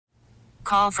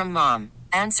Call from mom.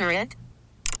 Answer it.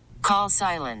 Call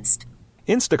silenced.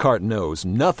 Instacart knows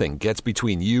nothing gets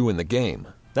between you and the game.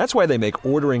 That's why they make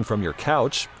ordering from your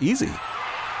couch easy.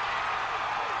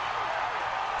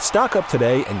 Stock up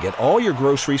today and get all your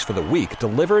groceries for the week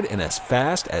delivered in as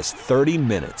fast as 30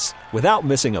 minutes without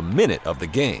missing a minute of the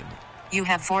game. You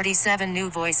have 47 new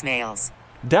voicemails.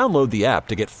 Download the app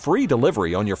to get free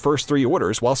delivery on your first 3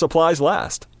 orders while supplies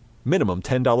last. Minimum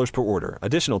 $10 per order.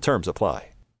 Additional terms apply.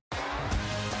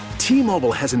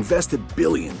 T-Mobile has invested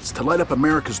billions to light up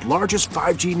America's largest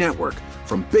 5G network,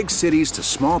 from big cities to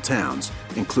small towns,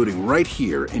 including right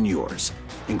here in yours.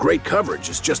 And great coverage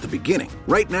is just the beginning.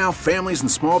 Right now, families and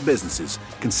small businesses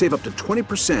can save up to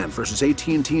 20% versus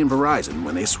AT&T and Verizon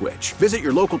when they switch. Visit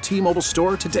your local T-Mobile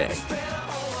store today.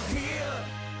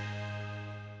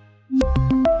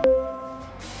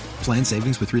 Plan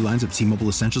savings with 3 lines of T-Mobile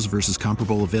Essentials versus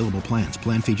comparable available plans.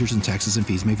 Plan features and taxes and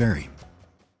fees may vary.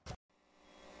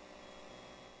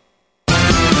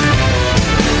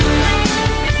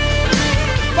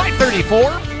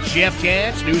 Jeff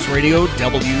Katz, News Radio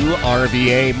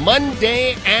WRVA,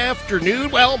 Monday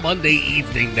afternoon, well, Monday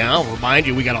evening now. Remind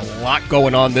you, we got a lot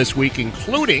going on this week,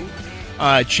 including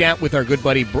chat with our good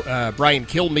buddy Brian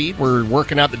Kilmeade. We're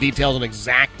working out the details on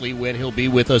exactly when he'll be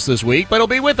with us this week, but he'll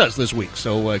be with us this week,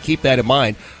 so keep that in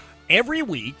mind. Every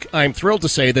week, I'm thrilled to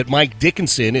say that Mike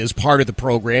Dickinson is part of the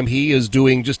program. He is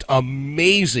doing just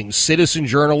amazing citizen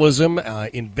journalism,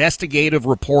 investigative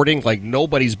reporting like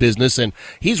nobody's business, and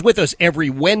he's with us every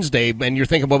Wednesday. And you're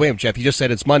thinking, well, wait, Jeff, you just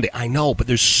said it's Monday. I know, but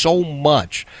there's so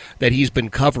much that he's been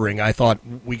covering. I thought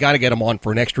we got to get him on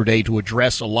for an extra day to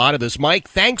address a lot of this. Mike,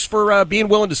 thanks for being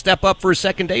willing to step up for a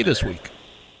second day this week.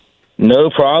 No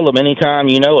problem. Anytime,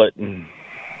 you know it.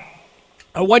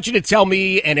 I want you to tell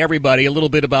me and everybody a little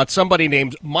bit about somebody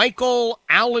named Michael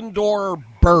Allendor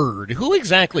Bird. Who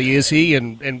exactly is he,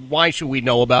 and why should we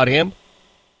know about him?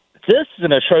 This is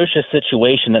an atrocious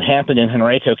situation that happened in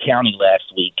Henrico County last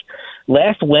week.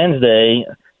 Last Wednesday,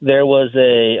 there was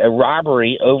a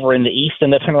robbery over in the east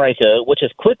end of Henrico, which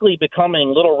is quickly becoming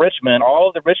Little Richmond. All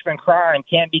of the Richmond crime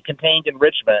can't be contained in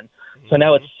Richmond, so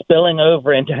now it's spilling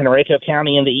over into Henrico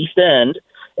County in the east end.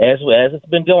 As it's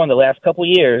been going the last couple of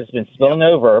years, it's been spilling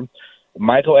over.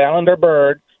 Michael Allender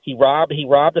Bird, he robbed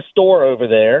a store over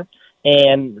there,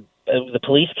 and the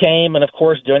police came, and of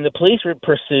course, during the police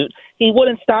pursuit, he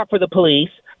wouldn't stop for the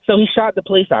police, so he shot the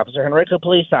police officer. Henrico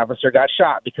police officer got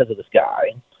shot because of this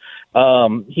guy.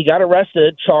 He got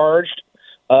arrested, charged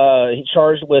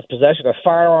with possession of a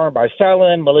firearm by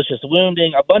felon, malicious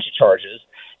wounding, a bunch of charges.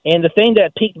 And the thing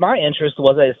that piqued my interest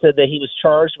was I said that he was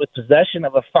charged with possession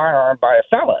of a firearm by a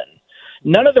felon.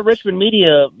 None of the Richmond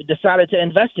media decided to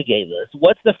investigate this.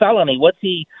 What's the felony?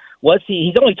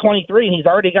 He's only 23 and he's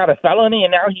already got a felony,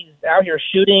 and now he's out here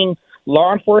shooting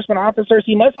law enforcement officers.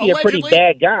 He must be Allegedly. a pretty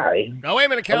bad guy. No, wait a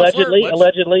minute, Counselor.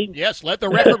 Allegedly. Yes, let the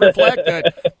record reflect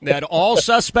that all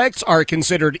suspects are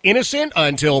considered innocent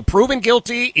until proven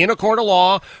guilty in a court of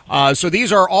law. So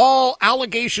these are all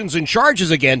allegations and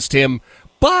charges against him.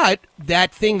 But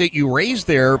that thing that you raised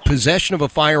there, possession of a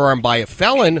firearm by a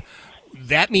felon,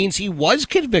 that means he was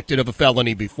convicted of a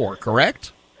felony before,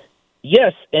 correct?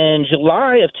 Yes. In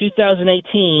July of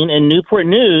 2018 in Newport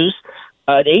News,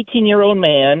 an 18-year-old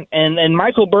man, and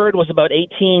Michael Bird was about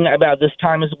 18 about this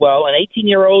time as well, an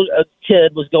 18-year-old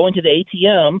kid was going to the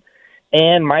ATM,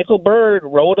 and Michael Bird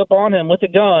rolled up on him with a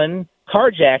gun,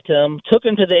 carjacked him, took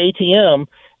him to the ATM.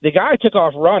 The guy took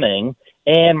off running.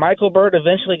 And Michael Bird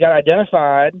eventually got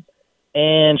identified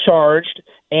and charged,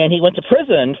 and he went to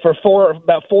prison for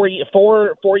about 4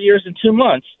 years and 2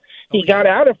 months. He got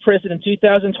out of prison in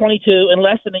 2022, and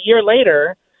less than a year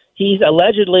later, he's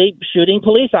allegedly shooting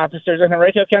police officers in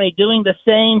Henrico County, doing the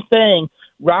same thing,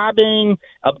 robbing,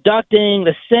 abducting,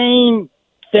 the same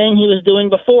thing he was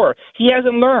doing before. He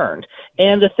hasn't learned.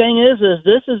 And the thing is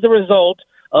this is the result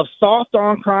of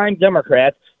soft-on-crime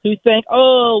Democrats who think,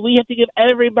 we have to give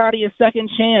everybody a second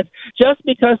chance. Just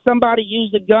because somebody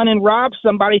used a gun and robbed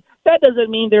somebody, that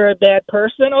doesn't mean they're a bad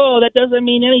person. That doesn't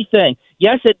mean anything.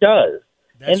 Yes, it does.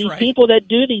 That's and these right. people that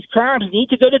do these crimes need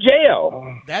to go to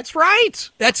jail. That's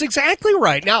right. That's exactly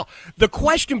right. Now, the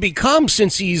question becomes,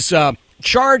 since he's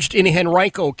charged in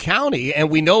Henrico County,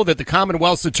 and we know that the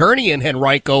Commonwealth's attorney in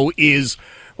Henrico is...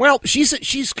 Well,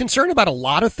 she's concerned about a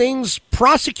lot of things.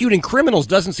 Prosecuting criminals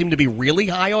doesn't seem to be really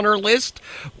high on her list.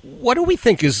 What do we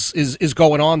think is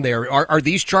going on there? Are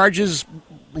these charges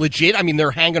legit? I mean,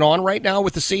 they're hanging on right now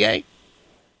with the CA?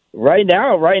 Right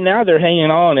now they're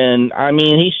hanging on, and I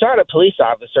mean, he shot a police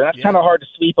officer. That's kind of hard to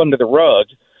sweep under the rug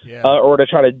or to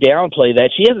try to downplay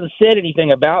that. She hasn't said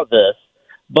anything about this,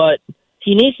 but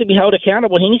he needs to be held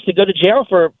accountable. He needs to go to jail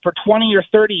for 20 or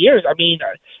 30 years. I mean,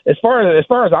 as far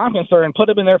as I'm concerned, put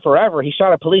him in there forever. He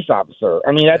shot a police officer.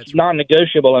 I mean, that's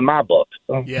non-negotiable in my book.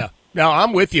 Yeah. No,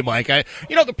 I'm with you, Mike.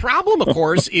 The problem, of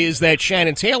course, is that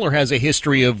Shannon Taylor has a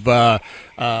history of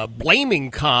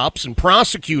blaming cops and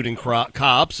prosecuting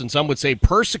cops, and some would say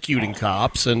persecuting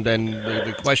cops. And then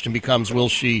the question becomes, will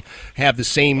she have the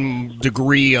same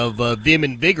degree of vim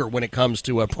and vigor when it comes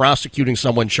to prosecuting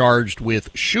someone charged with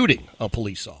shooting a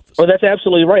police officer? Well, that's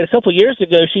absolutely right. A couple of years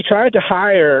ago, she tried to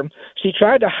hire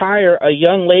a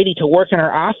young lady to work in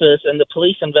her office and the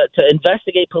police to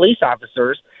investigate police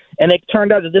officers. And it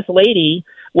turned out that this lady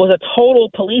was a total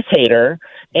police hater,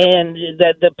 and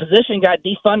that the position got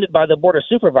defunded by the Board of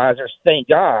Supervisors, thank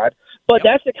God. But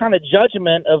That's the kind of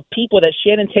judgment of people that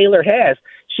Shannon Taylor has.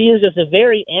 She is just a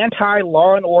very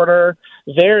anti-law and order,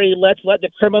 very let's let the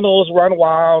criminals run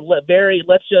wild,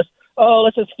 let's just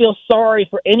feel sorry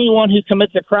for anyone who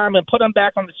commits a crime and put them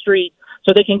back on the street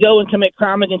so they can go and commit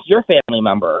crime against your family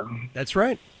member. That's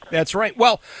right. That's right.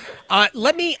 Well,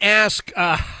 let me ask,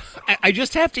 I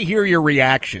just have to hear your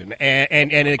reaction,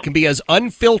 and it can be as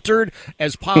unfiltered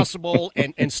as possible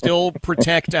and still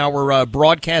protect our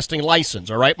broadcasting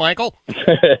license. All right, Michael?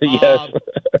 Yes.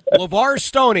 LeVar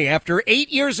Stoney, after 8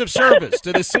 years of service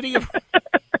to the city of...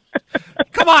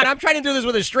 Come on, I'm trying to do this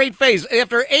with a straight face.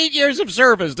 After 8 years of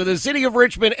service to the city of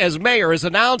Richmond as mayor, has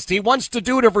announced he wants to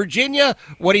do to Virginia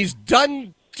what he's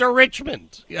done to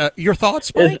Richmond. Your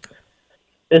thoughts, Mike?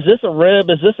 Is this a rib?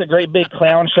 Is this a great big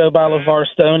clown show by LeVar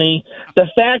Stoney? The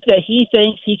fact that he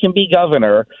thinks he can be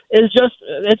governor is just,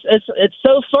 it's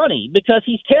so funny because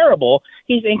he's terrible.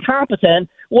 He's incompetent.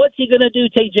 What's he going to do?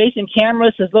 Take Jason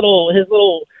Cameras, his little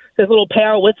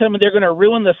pal with him, and they're going to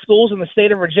ruin the schools in the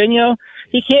state of Virginia?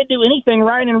 He can't do anything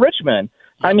right in Richmond.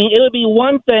 I mean, it would be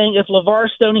one thing if LeVar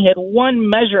Stoney had one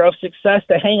measure of success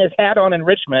to hang his hat on in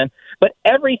Richmond, but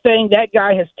everything that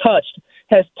guy has touched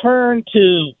has turned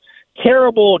to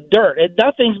terrible dirt. And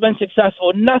nothing's been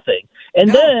successful, nothing. And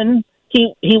then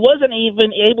he wasn't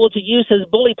even able to use his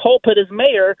bully pulpit as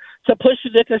mayor to push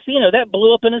the casino. That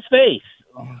blew up in his face.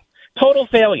 Total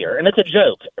failure, and it's a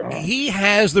joke. He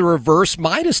has the reverse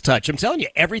Midas touch. I'm telling you,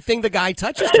 everything the guy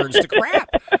touches turns to crap.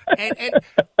 And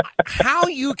how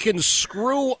you can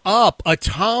screw up a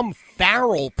Tom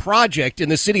Farrell project in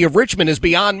the city of Richmond is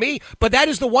beyond me, but that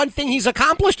is the one thing he's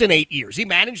accomplished in 8 years. He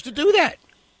managed to do that.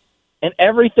 And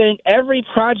every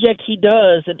project he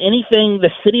does and anything the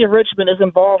city of Richmond is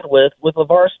involved with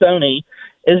LeVar Stoney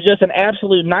is just an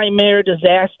absolute nightmare,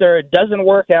 disaster. It doesn't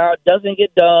work out, doesn't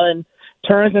get done,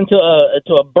 turns into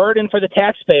a burden for the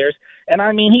taxpayers. And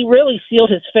I mean, he really sealed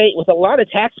his fate with a lot of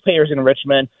taxpayers in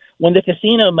Richmond when he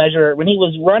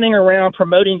was running around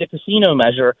promoting the casino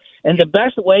measure. And the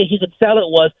best way he could sell it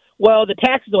was, well, the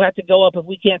taxes will have to go up if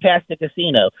we can't pass the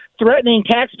casino, threatening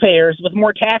taxpayers with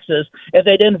more taxes if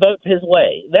they didn't vote his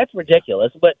way. That's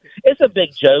ridiculous, but it's a big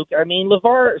joke. I mean,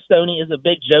 LeVar Stoney is a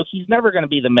big joke. He's never going to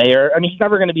be the mayor. I mean, he's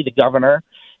never going to be the governor.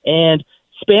 And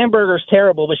Spanberger's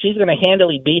terrible, but she's going to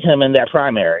handily beat him in that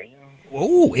primary.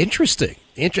 Oh, interesting.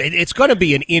 It's going to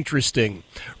be an interesting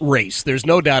race. There's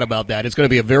no doubt about that. It's going to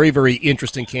be a very, very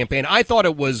interesting campaign. I thought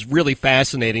it was really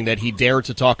fascinating that he dared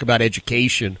to talk about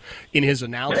education in his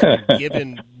announcement,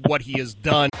 given what he has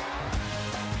done.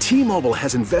 T-Mobile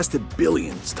has invested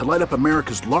billions to light up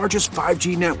America's largest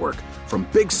 5G network, from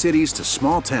big cities to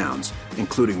small towns,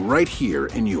 including right here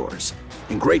in yours.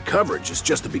 And great coverage is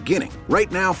just the beginning.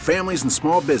 Right now, families and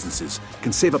small businesses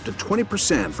can save up to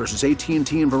 20% versus AT&T and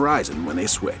Verizon when they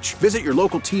switch. Visit your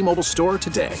local T-Mobile store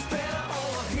today.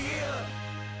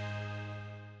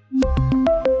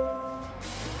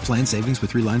 Plan savings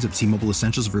with 3 lines of T-Mobile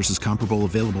Essentials versus comparable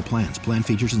available plans. Plan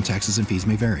features and taxes and fees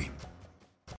may vary.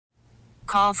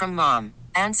 Call from mom.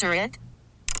 Answer it.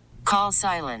 Call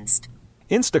silenced.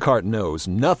 Instacart knows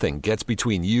nothing gets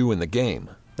between you and the game.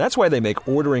 That's why they make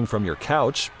ordering from your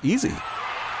couch easy.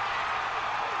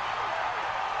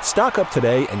 Stock up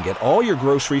today and get all your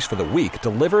groceries for the week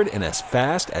delivered in as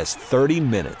fast as 30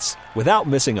 minutes without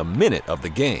missing a minute of the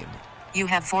game. You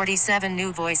have 47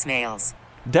 new voicemails.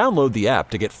 Download the app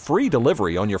to get free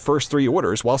delivery on your first 3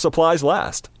 orders while supplies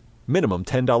last. Minimum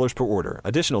 $10 per order.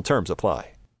 Additional terms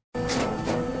apply.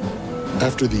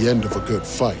 After the end of a good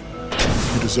fight,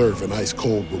 you deserve an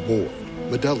ice-cold reward.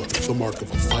 Modelo is the mark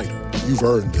of a fighter. You've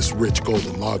earned this rich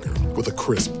golden lager with a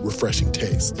crisp, refreshing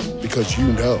taste. Because you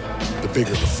know, the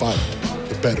bigger the fight,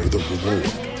 the better the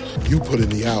reward. You put in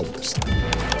the hours,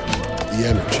 the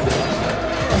energy,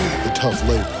 the tough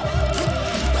labor.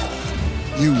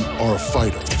 You are a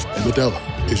fighter, and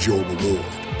Modelo is your reward.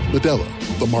 Modelo,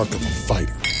 the mark of a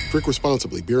fighter. Drink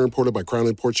responsibly. Beer imported by Crown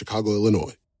Imports, Chicago,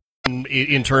 Illinois.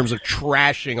 in terms of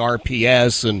trashing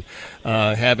RPS and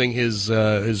having his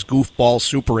goofball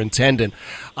superintendent.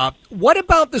 What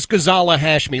about this Ghazala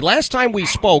Hashmi? Last time we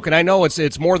spoke, and I know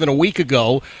it's more than a week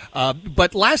ago,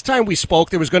 but last time we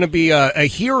spoke, there was going to be a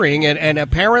hearing, and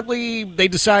apparently they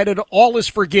decided all is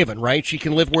forgiven, right? She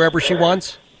can live wherever she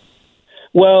wants?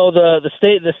 Well, the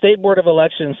state board of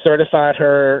elections certified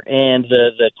her, and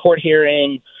the court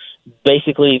hearing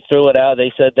basically threw it out.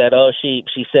 They said that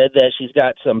she said that she's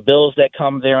got some bills that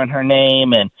come there in her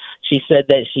name, and she said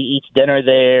that she eats dinner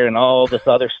there and all this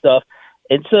other stuff.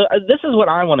 And so this is what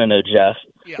I want to know, Jeff.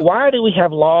 Yeah. Why do we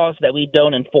have laws that we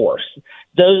don't enforce?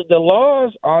 The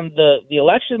laws on the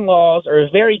election laws are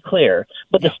very clear,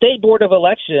 but the state board of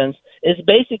elections is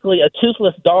basically a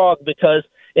toothless dog, because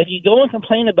if you go and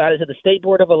complain about it to the state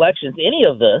board of elections, any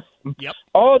of this,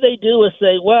 all they do is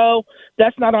say, well,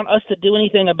 that's not on us to do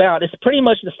anything about. It's pretty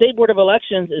much the state board of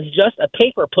elections is just a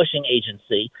paper pushing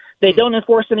agency. They don't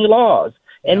enforce any laws.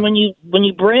 And when you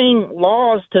bring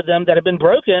laws to them that have been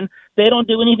broken, they don't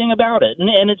do anything about it.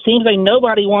 And it seems like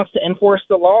nobody wants to enforce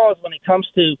the laws when it comes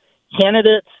to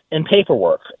candidates and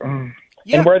paperwork and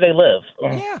where they live.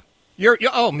 You're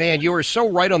oh man, you are so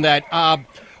right on that.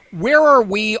 Where are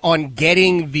we on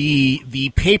getting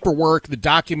the paperwork, the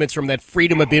documents from that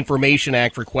Freedom of Information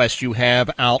Act request you have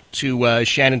out to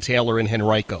Shannon Taylor and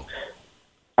Henrico?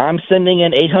 I'm sending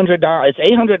in $800. It's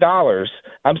 $800.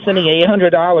 I'm sending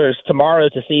 $800 tomorrow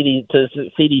to see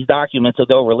these documents, so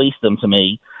they'll release them to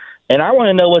me. And I want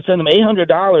to know what's in them.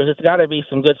 $800. It's got to be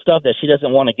some good stuff that she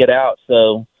doesn't want to get out.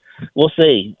 So we'll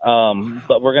see.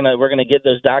 But we're gonna get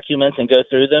those documents and go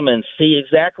through them and see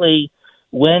exactly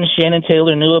when Shannon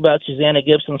Taylor knew about Susanna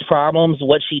Gibson's problems,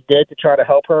 what she did to try to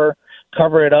help her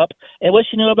cover it up, and what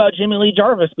she knew about Jimmy Lee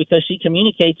Jarvis, because she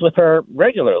communicates with her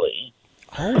regularly.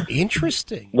 Oh,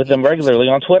 interesting. With them regularly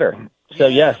on Twitter. So,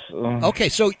 yes. Okay,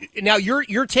 so now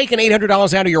you're taking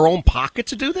 $800 out of your own pocket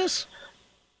to do this?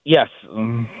 Yes.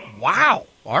 Wow.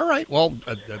 All right. Well,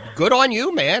 good on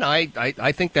you, man. I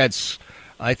think that's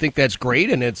great,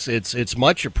 and it's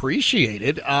much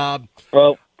appreciated.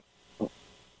 Well,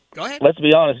 go ahead. Let's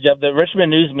be honest, Jeff. The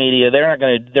Richmond news media,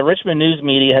 the Richmond news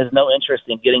media has no interest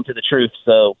in getting to the truth,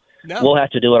 so we'll have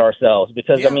to do it ourselves.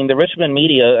 Because, the Richmond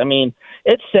media,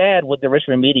 it's sad what the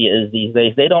Richmond media is these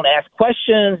days. They don't ask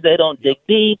questions. They don't dig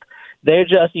deep. They're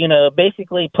just,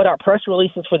 basically put out press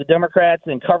releases for the Democrats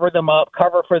and cover them up,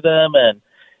 cover for them. And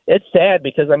it's sad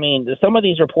because, some of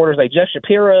these reporters like Jeff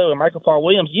Shapiro and Michael Paul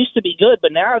Williams used to be good,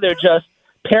 but now they're just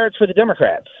parrots for the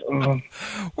Democrats.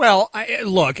 Well,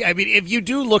 look, if you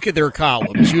do look at their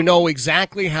columns, you know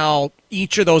exactly how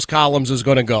each of those columns is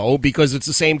going to go, because it's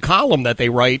the same column that they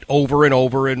write over and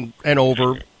over and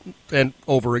over and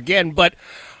over again. But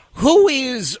who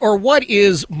is or what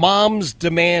is Moms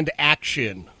Demand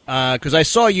Action? Because I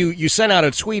saw you sent out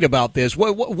a tweet about this.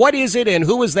 What is it, and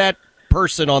who is that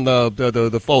person on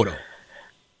the photo?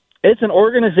 It's an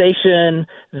organization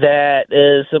that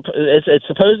it's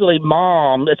supposedly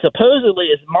moms. It supposedly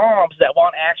is moms that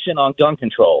want action on gun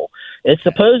control. It's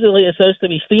supposedly supposed to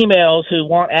be females who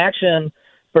want action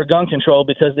for gun control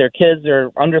because their kids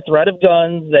are under threat of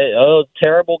guns.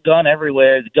 Terrible gun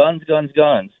everywhere. Guns.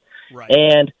 Right.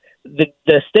 And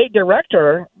the state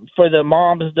director for the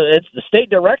moms, it's the state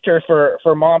director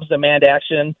for Moms Demand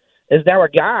Action is now a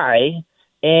guy.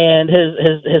 And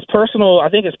his personal, I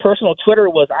think his personal Twitter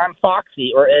was "I'm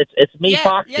Foxy" or it's me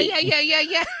Foxy.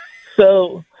 Yeah.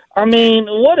 So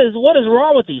what is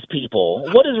wrong with these people?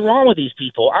 What is wrong with these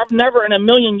people? I've never in a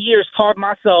million years called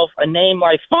myself a name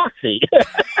like Foxy.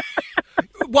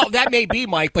 Well, that may be,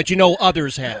 Mike, but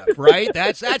others have, right?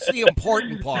 That's the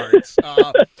important part.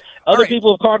 Other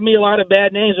people have called me a lot of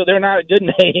bad names, but they're not good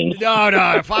names.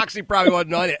 No, Foxy probably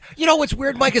wasn't on it. What's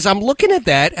weird, Mike, is I'm looking at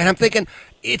that and I'm thinking,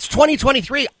 it's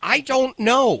 2023. I don't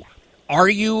know. Are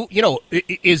you,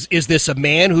 is this a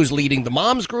man who's leading the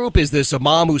moms group? Is this a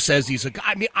mom who says he's a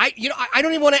guy? I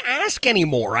don't even want to ask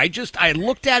anymore. I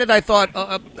looked at it. I thought,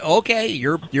 okay,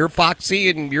 you're Foxy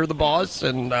and you're the boss.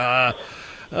 And, all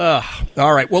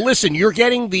right. Well, listen, you're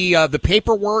getting the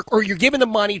paperwork, or you're giving the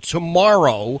money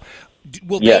tomorrow.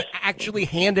 Will they actually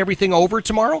hand everything over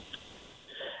tomorrow?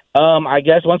 I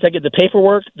guess once I get the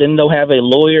paperwork, then they'll have a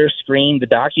lawyer screen the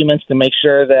documents to make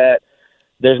sure that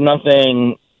there's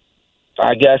nothing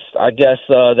I guess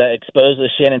that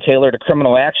exposes Shannon Taylor to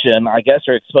criminal action. I guess,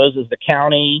 or exposes the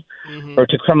county or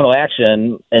to criminal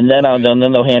action, and then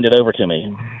they'll hand it over to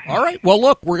me. All right. Well,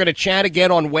 look, we're going to chat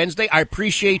again on Wednesday. I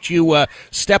appreciate you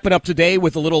stepping up today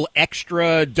with a little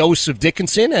extra dose of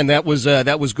Dickinson, and that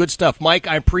was good stuff, Mike.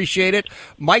 I appreciate it.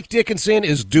 Mike Dickinson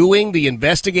is doing the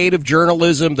investigative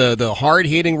journalism, the hard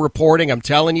hitting reporting. I'm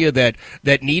telling you that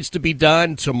needs to be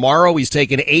done. Tomorrow, he's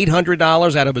taking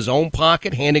 $800 out of his own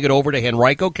pocket, handing it over to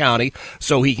Henrico County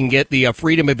so he can get the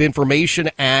Freedom of Information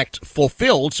Act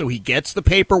fulfilled, so he gets the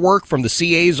paperwork from the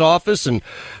CA's office, and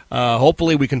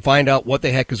hopefully we can find out what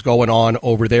the heck is going on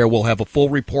over there. We'll have a full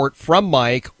report from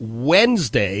Mike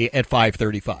Wednesday at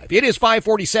 5:35. It is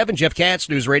 5:47. Jeff Katz,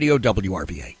 News Radio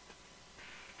WRVA.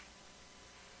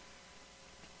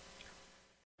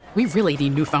 We really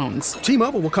need new phones.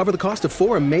 T-Mobile will cover the cost of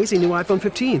 4 amazing new iPhone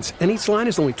 15s, and each line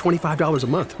is only $25 a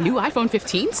month. New iPhone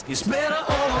 15s? It's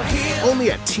better over here.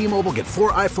 Only at T-Mobile, get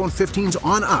 4 iPhone 15s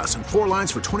on us and 4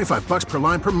 lines for $25 per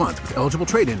line per month with eligible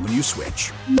trade-in when you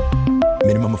switch.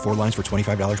 Minimum of 4 lines for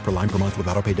 $25 per line per month with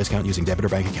autopay discount using debit or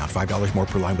bank account. $5 more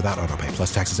per line without autopay,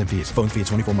 plus taxes and fees. Phone fee at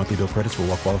 24 monthly bill credits for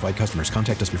well-qualified customers.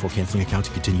 Contact us before canceling account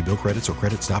to continue bill credits or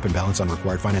credit stop and balance on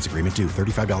required finance agreement due.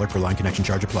 $35 per line connection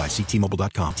charge applies. See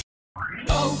T-Mobile.com.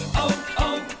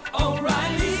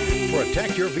 O'Reilly.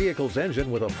 Protect your vehicle's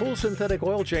engine with a full synthetic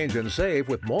oil change and save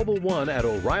with Mobile One at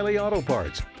O'Reilly Auto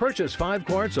Parts. Purchase 5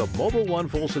 quarts of Mobile One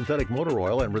full synthetic motor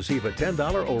oil and receive a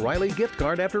 $10 O'Reilly gift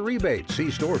card after rebate.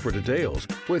 See store for details.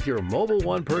 With your Mobile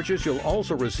One purchase, you'll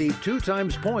also receive 2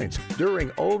 times points during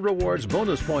O Rewards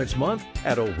Bonus Points Month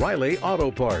at O'Reilly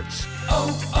Auto Parts.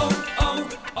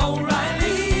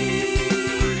 O'Reilly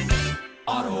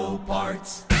Auto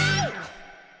Parts.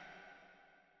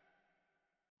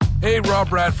 Hey, Rob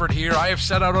Bradford here. I have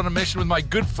set out on a mission with my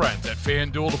good friends at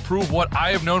FanDuel to prove what I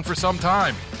have known for some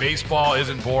time. Baseball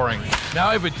isn't boring. Now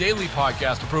I have a daily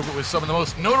podcast to prove it with some of the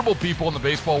most notable people in the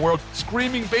baseball world,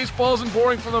 screaming baseball isn't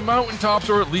boring from the mountaintops,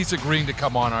 or at least agreeing to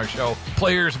come on our show.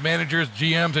 Players, managers,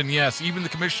 GMs, and yes, even the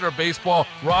commissioner of baseball,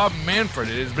 Rob Manfred.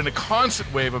 It has been a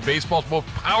constant wave of baseball's most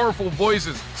powerful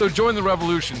voices. So join the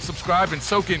revolution. Subscribe and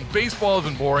soak in Baseball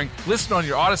Isn't Boring. Listen on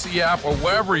your Odyssey app or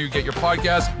wherever you get your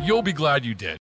podcasts. You'll be glad you did.